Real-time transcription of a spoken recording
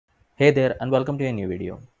Hey there and welcome to a new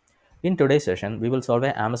video. In today's session, we will solve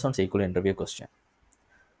an Amazon SQL interview question.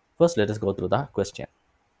 First, let us go through the question.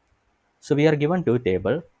 So we are given two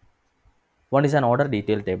tables. One is an order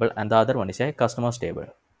detail table and the other one is a customers table.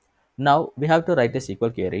 Now we have to write a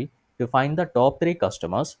SQL query to find the top 3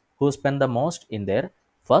 customers who spend the most in their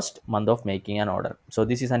first month of making an order. So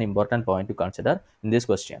this is an important point to consider in this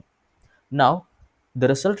question. Now, the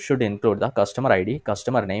result should include the customer ID,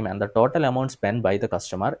 customer name, and the total amount spent by the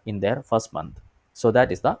customer in their first month. So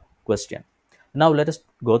that is the question. Now let us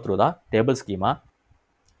go through the table schema.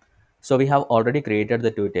 So we have already created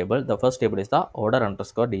the two tables. The first table is the order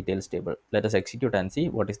underscore details table. Let us execute and see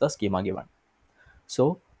what is the schema given.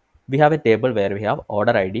 So we have a table where we have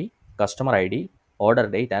order ID, customer ID, order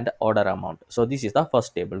date, and order amount. So this is the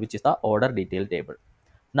first table, which is the order detail table.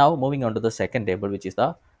 Now moving on to the second table, which is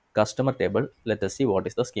the customer table. Let us see what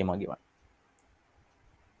is the schema given.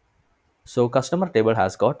 So customer table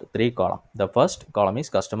has got three columns. The first column is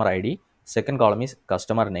customer ID, second column is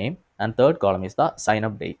customer name, and third column is the sign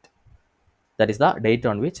up date. That is the date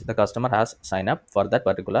on which the customer has signed up for that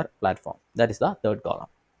particular platform. That is the third column.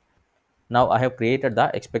 Now I have created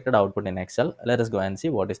the expected output in Excel. Let us go and see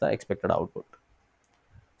what is the expected output.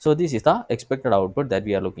 So this is the expected output that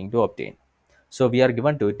we are looking to obtain. So we are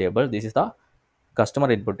given two tables. This is the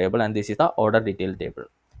customer input table and this is the order detail table.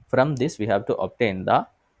 From this we have to obtain the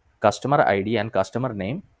customer ID and customer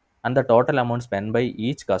name and the total amount spent by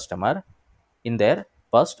each customer in their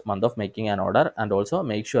first month of making an order, and also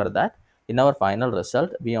make sure that in our final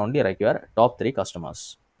result we only require top 3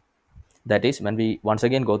 customers. That is, when we once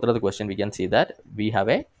again go through the question, we can see that we have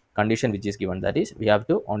a condition which is given, that is we have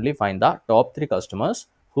to only find the top 3 customers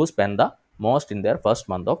who spend the most in their first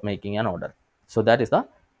month of making an order. So that is the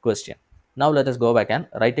question. Now let us go back and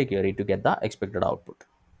write a query to get the expected output.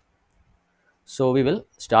 So we will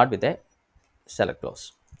start with a select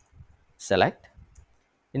clause. Select.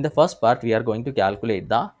 In the first part, we are going to calculate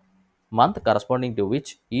the month corresponding to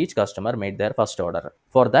which each customer made their first order.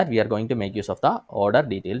 For that, we are going to make use of the order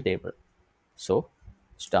detail table. So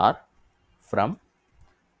star from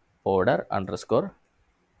order underscore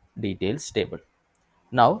details table.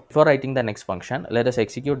 Now, before writing the next function, let us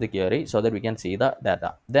execute the query so that we can see the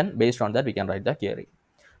data. Then based on that, we can write the query.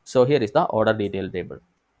 So here is the order detail table.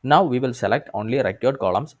 Now we will select only required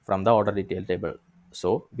columns from the order detail table.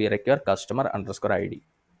 So we require customer underscore ID,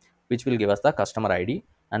 which will give us the customer ID.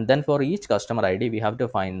 And then for each customer ID, we have to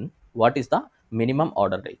find what is the minimum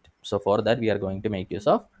order date. So for that, we are going to make use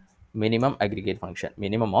of minimum aggregate function,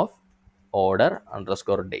 minimum of order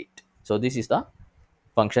underscore date. So this is the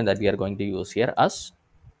function that we are going to use here as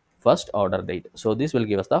first order date. So this will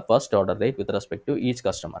give us the first order date with respect to each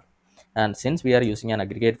customer. And since we are using an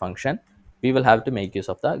aggregate function, we will have to make use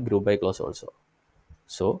of the group by clause also.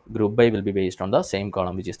 So group by will be based on the same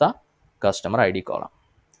column, which is the customer ID column.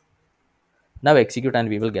 Now execute and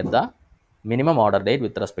we will get the minimum order date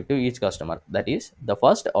with respect to each customer. That is the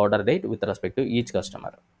first order date with respect to each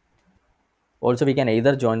customer. Also, we can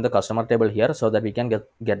either join the customer table here so that we can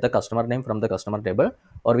get the customer name from the customer table,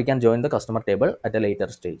 or we can join the customer table at a later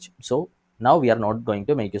stage. So now we are not going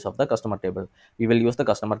to make use of the customer table. We will use the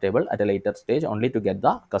customer table at a later stage only to get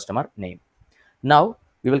the customer name. Now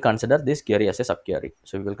we will consider this query as a subquery.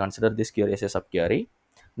 So we will consider this query as a subquery.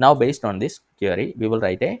 Now based on this query, we will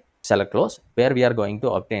write a select clause where we are going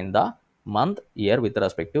to obtain the month, year with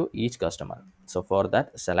respect to each customer. So for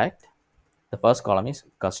that, select. The first column is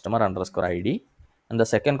customer underscore ID, and the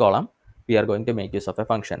second column we are going to make use of a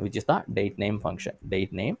function which is the date name function.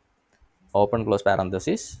 Date name, open close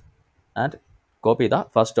parenthesis, and copy the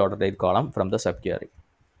first order date column from the subquery.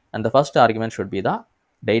 And the first argument should be the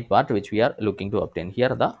date part which we are looking to obtain. Here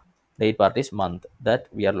the date part is month that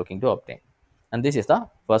we are looking to obtain, and this is the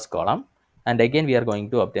first column. And again we are going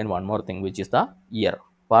to obtain one more thing, which is the year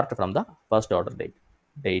part from the first order date.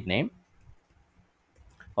 Date name,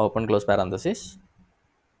 open close parenthesis,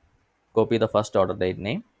 copy the first order date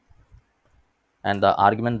name, and the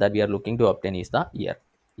argument that we are looking to obtain is the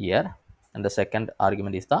year, and the second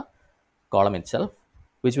argument is the column itself,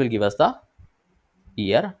 which will give us the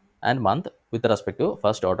year and month with respect to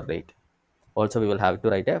first order date. Also we will have to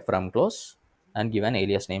write a from clause and give an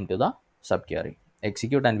alias name to the subquery.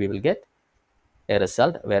 Execute and we will get a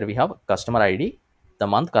result where we have customer ID, the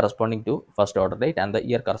month corresponding to first order date, and the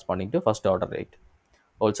year corresponding to first order date.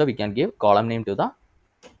 Also we can give column name to the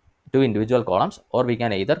two individual columns, or we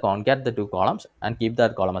can either concat the two columns and keep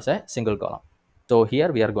that column as a single column. So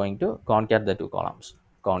here we are going to concat the two columns.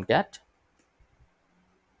 Concat.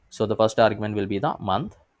 So the first argument will be the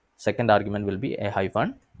month, second argument will be a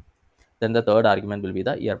hyphen, then the third argument will be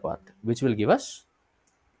the year part, which will give us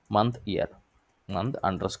month, year. month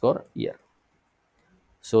underscore year.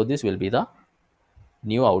 So this will be the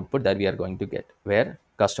new output that we are going to get, where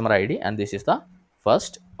customer ID and this is the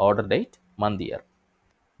first order date, month, year.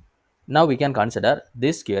 Now we can consider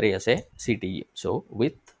this query as a CTE. So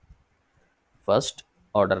with first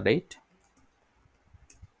order date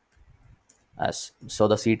as, so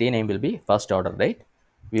the CTE name will be first order date.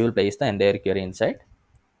 We will place the entire query inside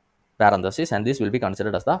parenthesis and this will be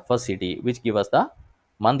considered as the first CTE, which give us the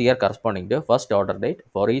month, year corresponding to first order date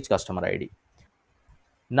for each customer ID.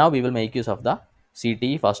 Now we will make use of the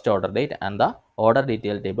CTE first order date and the order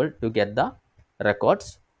detail table to get the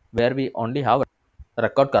records, where we only have a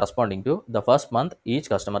record corresponding to the first month each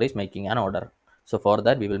customer is making an order. So for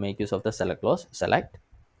that we will make use of the select clause, select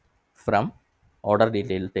from order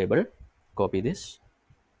detail table, copy this.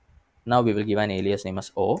 Now we will give an alias name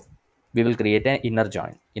as O. We will create an inner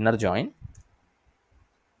join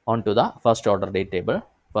onto the first order date table,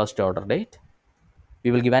 first order date.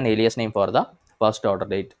 We will give an alias name for the first order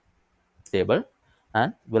date table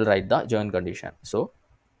and we'll write the join condition. So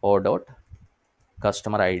O dot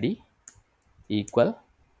customer ID equal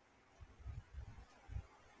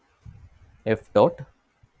F dot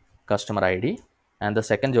customer ID, and the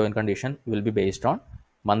second join condition will be based on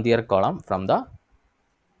month, year column from the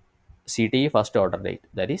CTE first order date,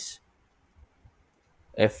 that is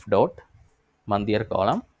F dot month, year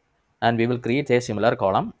column, and we will create a similar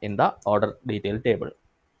column in the order detail table.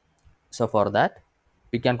 So for that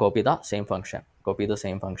we can copy the same function,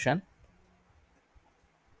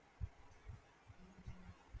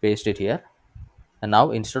 paste it here, and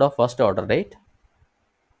now instead of first order date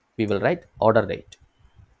we will write order date,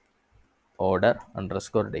 order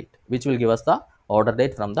underscore date, which will give us the order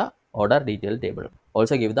date from the order detail table.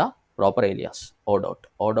 Also give the proper alias o dot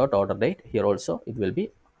order date. Here also it will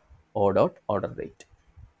be o dot order date.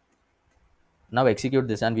 Now execute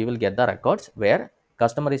this and we will get the records where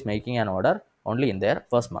customer is making an order only in their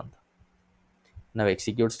first month. Now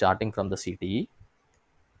execute starting from the CTE,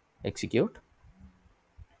 execute,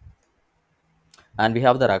 and we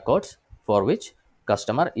have the records for which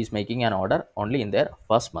customer is making an order only in their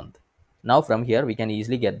first month. Now from here we can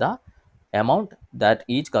easily get the amount that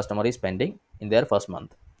each customer is spending in their first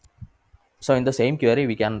month. So in the same query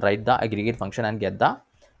we can write the aggregate function and get the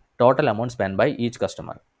total amount spent by each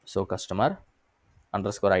customer. So customer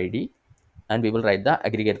underscore ID, and we will write the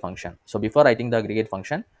aggregate function. So before writing the aggregate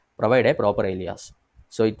function, provide a proper alias.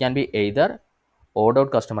 So it can be either O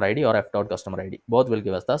dot customer ID or F dot customer ID. Both will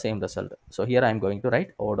give us the same result. So here I am going to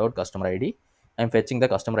write O dot customer ID. I am fetching the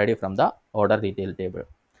customer ID from the order detail table.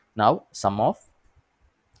 Now sum of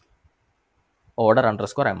order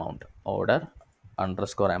underscore amount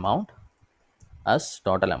as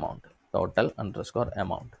total underscore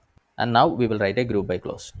amount. And now we will write a group by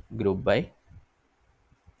clause, group by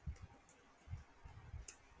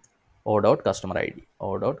O dot customer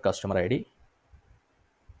ID,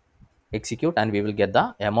 execute, and we will get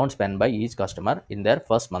the amount spent by each customer in their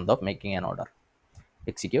first month of making an order.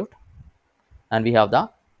 Execute, and we have the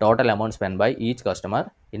total amount spent by each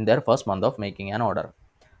customer in their first month of making an order.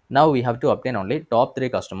 Now we have to obtain only top 3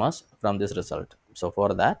 customers from this result. So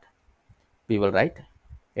for that we will write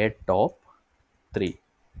a top 3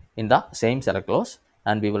 in the same select clause,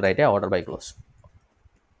 and we will write a order by clause,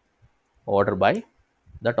 order by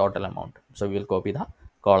the total amount. So we will copy the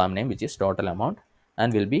column name, which is total amount,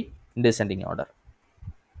 and will be in descending order.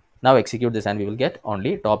 Now execute this and we will get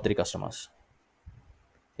only top 3 customers.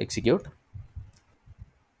 Execute,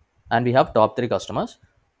 and we have top 3 customers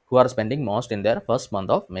who are spending most in their first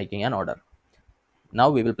month of making an order.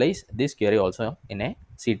 Now we will place this query also in a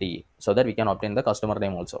CTE so that we can obtain the customer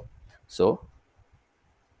name also. So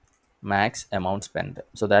max amount spent,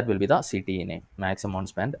 so that will be the CTE name, max amount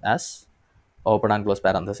spent, as open and close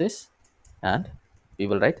parenthesis, and we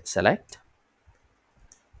will write select.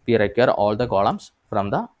 We require all the columns from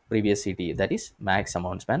the previous CTE, that is max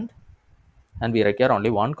amount spent, and we require only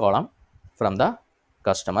one column from the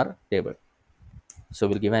customer table. So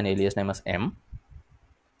we'll give an alias name as M,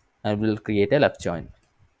 and we'll create a left join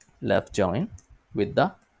with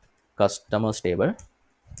the customers table,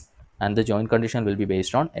 and the join condition will be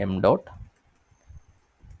based on M dot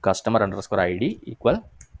customer underscore ID equal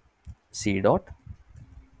C dot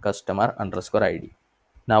customer underscore ID.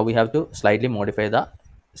 Now we have to slightly modify the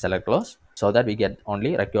select clause so that we get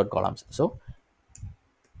only required columns. So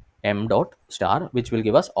M dot star, which will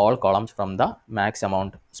give us all columns from the max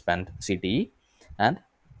amount spent CTE, and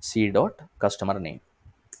C dot customer name,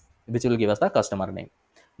 which will give us the customer name.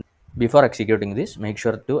 Before executing this, make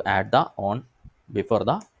sure to add the on before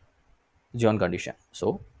the join condition.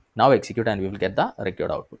 So now execute and we will get the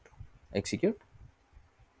required output. Execute,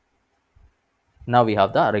 Now we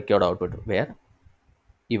have the required output where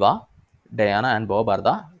Eva, Diana, and Bob are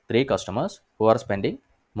the three customers who are spending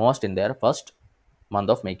most in their first month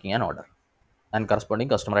of making an order. And corresponding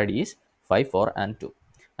customer ID is 5, 4, and 2.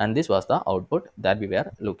 And this was the output that we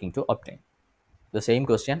were looking to obtain. The same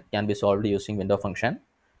question can be solved using window function.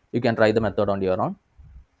 You can try the method on your own.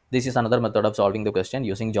 This is another method of solving the question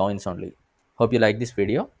using joins only. Hope you like this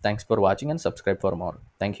video. Thanks for watching and subscribe for more.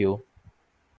 Thank you.